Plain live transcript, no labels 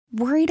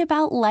Worried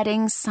about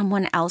letting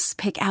someone else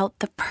pick out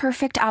the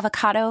perfect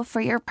avocado for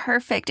your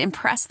perfect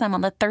impress them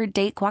on the third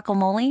date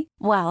guacamole?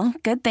 Well,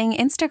 good thing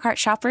Instacart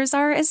shoppers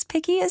are as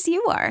picky as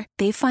you are.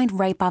 They find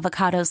ripe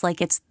avocados like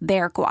it's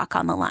their guac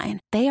on the line.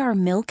 They are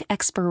milk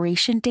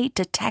expiration date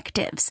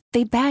detectives.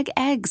 They bag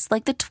eggs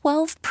like the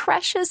 12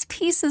 precious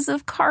pieces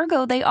of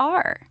cargo they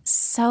are.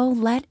 So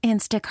let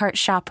Instacart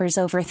shoppers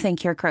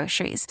overthink your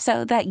groceries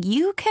so that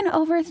you can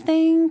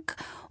overthink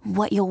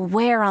what you'll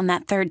wear on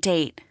that third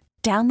date.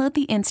 Download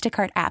the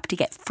Instacart app to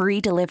get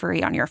free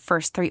delivery on your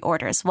first 3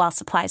 orders while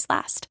supplies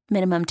last.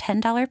 Minimum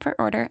 $10 per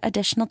order.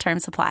 Additional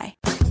terms apply.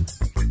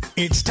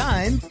 It's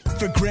time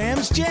for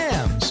Graham's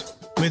Jams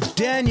with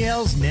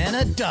Danielle's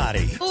Nana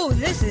Dotty. Oh,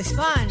 this is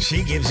fun.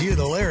 She gives you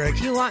the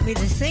lyric. You want me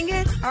to sing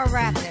it or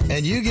rap it?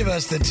 And you give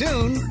us the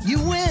tune, you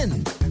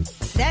win.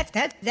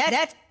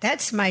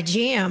 That's my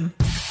jam.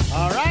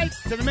 All right,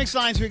 to the mix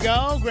lines we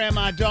go.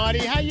 Grandma Dotty,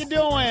 how you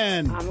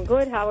doing? I'm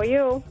good. How are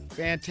you?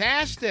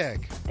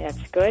 Fantastic. That's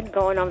good.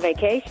 Going on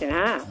vacation,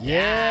 huh?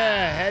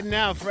 Yeah, heading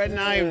out. Fred and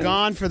I are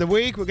gone for the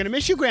week. We're going to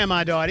miss you,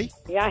 Grandma Dotty.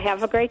 Yeah,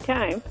 have a great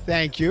time.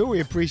 Thank you. We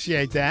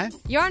appreciate that.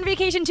 You're on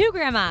vacation too,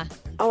 Grandma.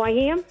 Oh, I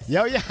am?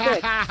 Yo,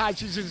 yeah.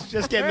 She's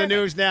just getting the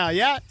news now.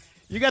 Yeah,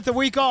 you got the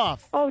week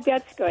off. Oh,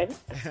 that's good.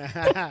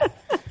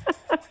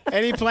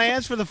 Any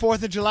plans for the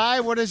 4th of July?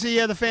 What is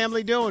the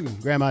family doing,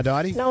 Grandma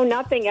Dotty? No,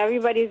 nothing.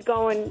 Everybody's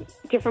going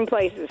different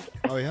places.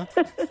 Oh, yeah?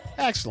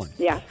 Excellent.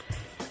 Yeah.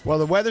 Well,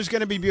 the weather's going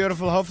to be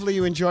beautiful. Hopefully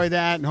you enjoy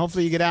that, and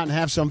hopefully you get out and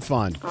have some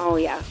fun. Oh,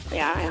 yeah.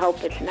 Yeah, I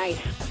hope it's nice.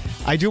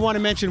 I do want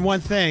to mention one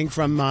thing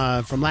from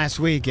last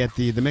week at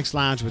the Mixed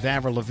Lounge with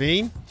Avril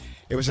Lavigne.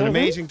 It was an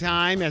amazing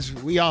time, as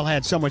we all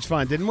had so much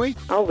fun, didn't we?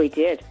 Oh, we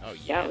did. Oh,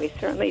 yeah, we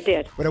certainly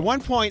did. But at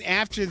one point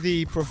after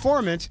the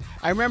performance,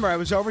 I remember I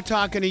was over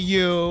talking to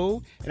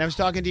you, and I was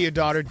talking to your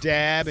daughter,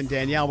 Deb, and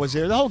Danielle was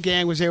there. The whole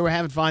gang was there. We were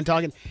having fun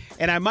talking.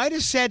 And I might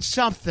have said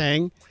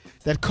something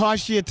that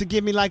caused you to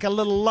give me like a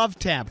little love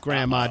tap,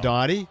 Grandma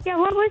Dotty. Yeah,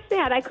 what was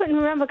that? I couldn't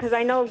remember because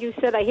I know you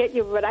said I hit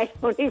you, but I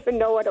don't even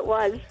know what it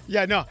was.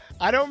 Yeah, no,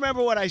 I don't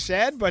remember what I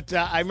said, but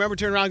I remember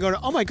turning around going,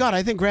 oh, my God,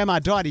 I think Grandma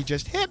Dotty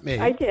just hit me.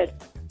 I did.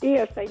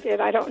 Yes, I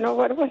did. I don't know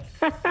what it was.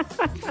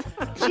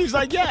 She's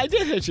like, yeah, I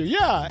did hit you.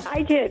 Yeah.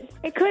 I did.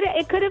 It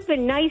could have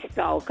been nice,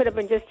 though. It could have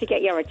been just to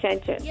get your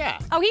attention. Yeah.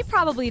 Oh, he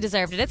probably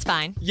deserved it. It's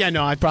fine. Yeah,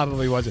 no, I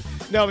probably wasn't.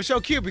 No, it was so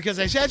cute because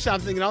I said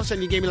something, and all of a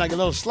sudden you gave me like a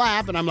little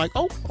slap, and I'm like,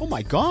 oh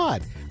my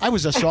God. I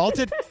was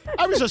assaulted.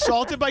 I was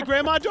assaulted by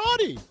Grandma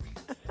Dotty.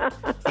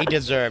 He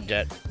deserved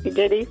it.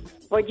 Did he?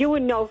 Well, you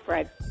would know,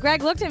 Fred.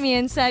 Greg looked at me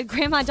and said,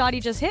 Grandma Dotty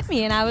just hit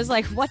me. And I was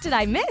like, what did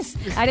I miss?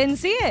 I didn't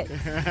see it.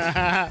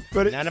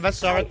 But None of us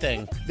saw a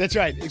thing. That's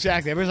right.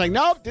 Exactly. Everyone's like,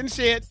 nope, didn't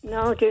see it.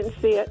 No, didn't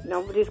see it.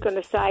 Nobody's going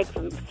to side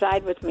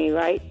with me,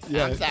 right?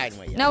 Yeah. I'm siding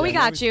with you. No, we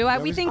got you.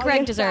 We think Greg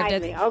you're deserved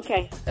siding it. me.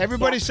 Okay.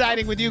 Everybody's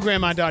siding with you,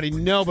 Grandma Dotty.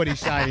 Nobody's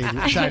siding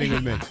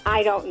with me.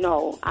 I don't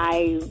know.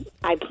 I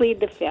plead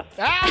the fifth.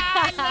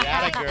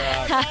 Got it,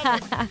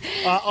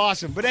 girl.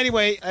 Awesome. But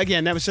anyway,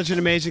 again, that was such an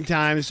amazing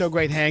time. It's so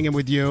great hanging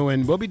with you,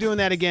 and we'll be doing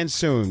that again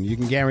soon. You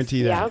can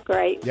guarantee that. Yeah,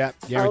 great. Yeah,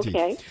 guaranteed.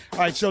 Okay. All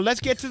right, so let's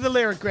get to the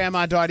lyric,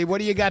 Grandma Dotty. What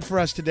do you got for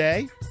us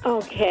today?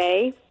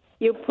 Okay.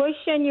 You push,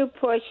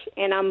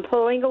 and I'm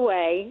pulling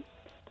away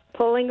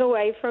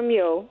from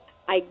you.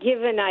 I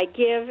give, and I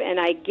give, and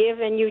I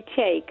give, and you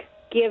take.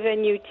 Give,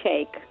 and you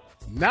take.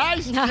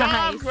 Nice job,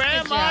 Nice.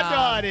 Grandma Good job.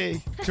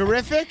 Dotty.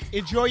 Terrific.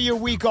 Enjoy your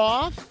week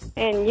off.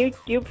 And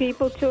you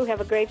people, too, have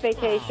a great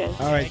vacation.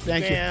 All right,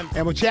 thank you. ma'am.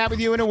 And we'll chat with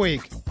you in a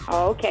week.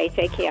 Oh, okay,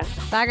 take care.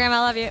 Bye,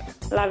 Grandma. Love you.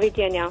 Love you,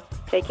 Danielle.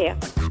 Take care.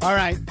 All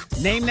right,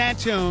 name that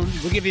tune.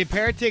 We'll give you a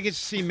pair of tickets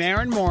to see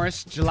Maren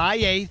Morris, July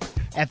 8th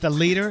at the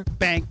Leader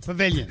Bank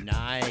Pavilion.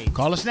 Nice.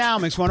 Call us now,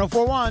 Mix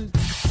 1041. All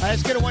right,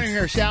 let's get a winner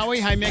here, shall we?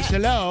 Hi, Mix.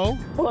 Hello.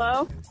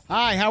 Hello.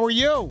 Hi, how are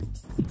you?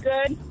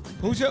 Good.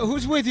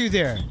 Who's with you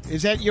there?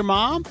 Is that your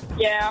mom?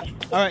 Yeah.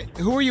 All right,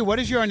 who are you? What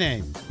is your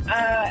name?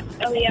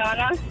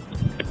 Eliana.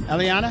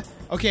 Eliana?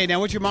 Okay, now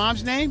what's your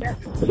mom's name?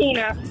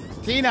 Tina.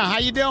 Tina, how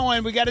you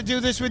doing? We got to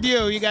do this with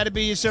you. You got to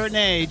be a certain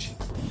age.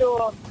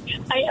 Sure.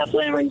 I have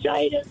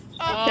laryngitis.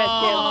 Oh.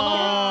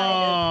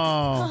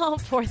 Oh,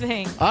 poor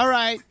thing. All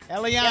right,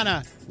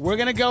 Eliana, we're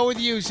going to go with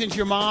you since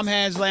your mom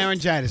has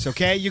laryngitis,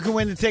 okay? You can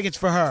win the tickets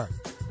for her.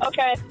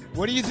 Okay.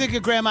 What do you think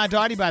of Grandma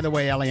Dotty, by the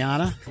way,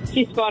 Eliana?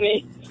 She's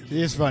funny.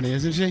 She is funny,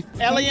 isn't she?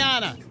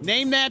 Eliana,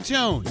 name that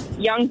tune.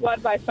 Young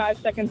Blood by 5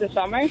 Seconds of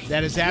Summer.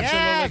 That is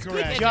absolutely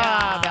correct. Good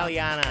job,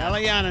 Eliana.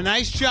 Eliana,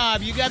 nice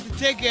job. You got the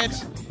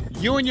tickets.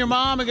 You and your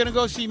mom are going to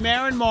go see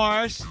Maren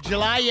Morris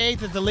July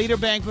 8th at the Leader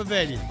Bank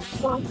Pavilion.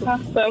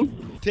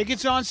 Awesome.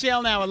 Tickets on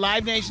sale now at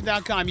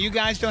livenation.com. You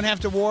guys don't have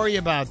to worry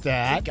about We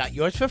that. got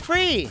yours for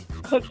free.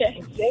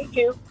 Okay. Thank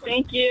you.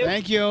 Thank you.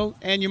 Thank you.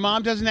 And your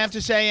mom doesn't have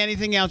to say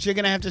anything else. You're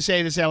going to have to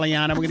say this,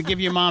 Eliana. We're going to give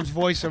your mom's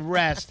voice a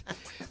rest.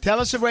 Tell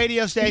us a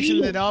radio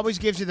station that always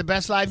gives you the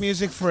best live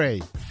music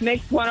free.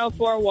 Mix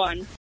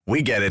 1041.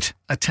 We get it.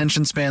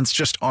 Attention spans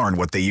just aren't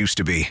what they used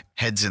to be.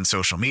 Heads in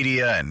social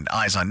media and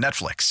eyes on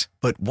Netflix.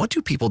 But what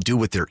do people do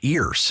with their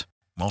ears?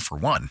 Well, for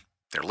one,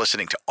 they're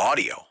listening to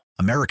audio.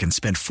 Americans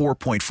spend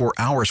 4.4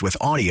 hours with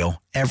audio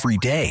every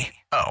day.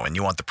 Oh, and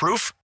you want the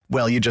proof?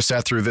 Well, you just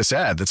sat through this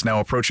ad that's now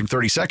approaching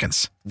 30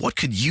 seconds. What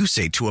could you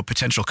say to a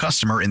potential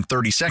customer in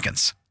 30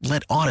 seconds?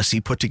 Let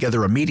Odyssey put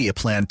together a media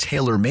plan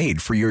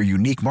tailor-made for your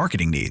unique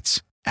marketing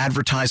needs.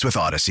 Advertise with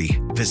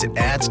Odyssey. Visit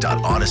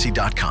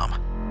ads.odyssey.com.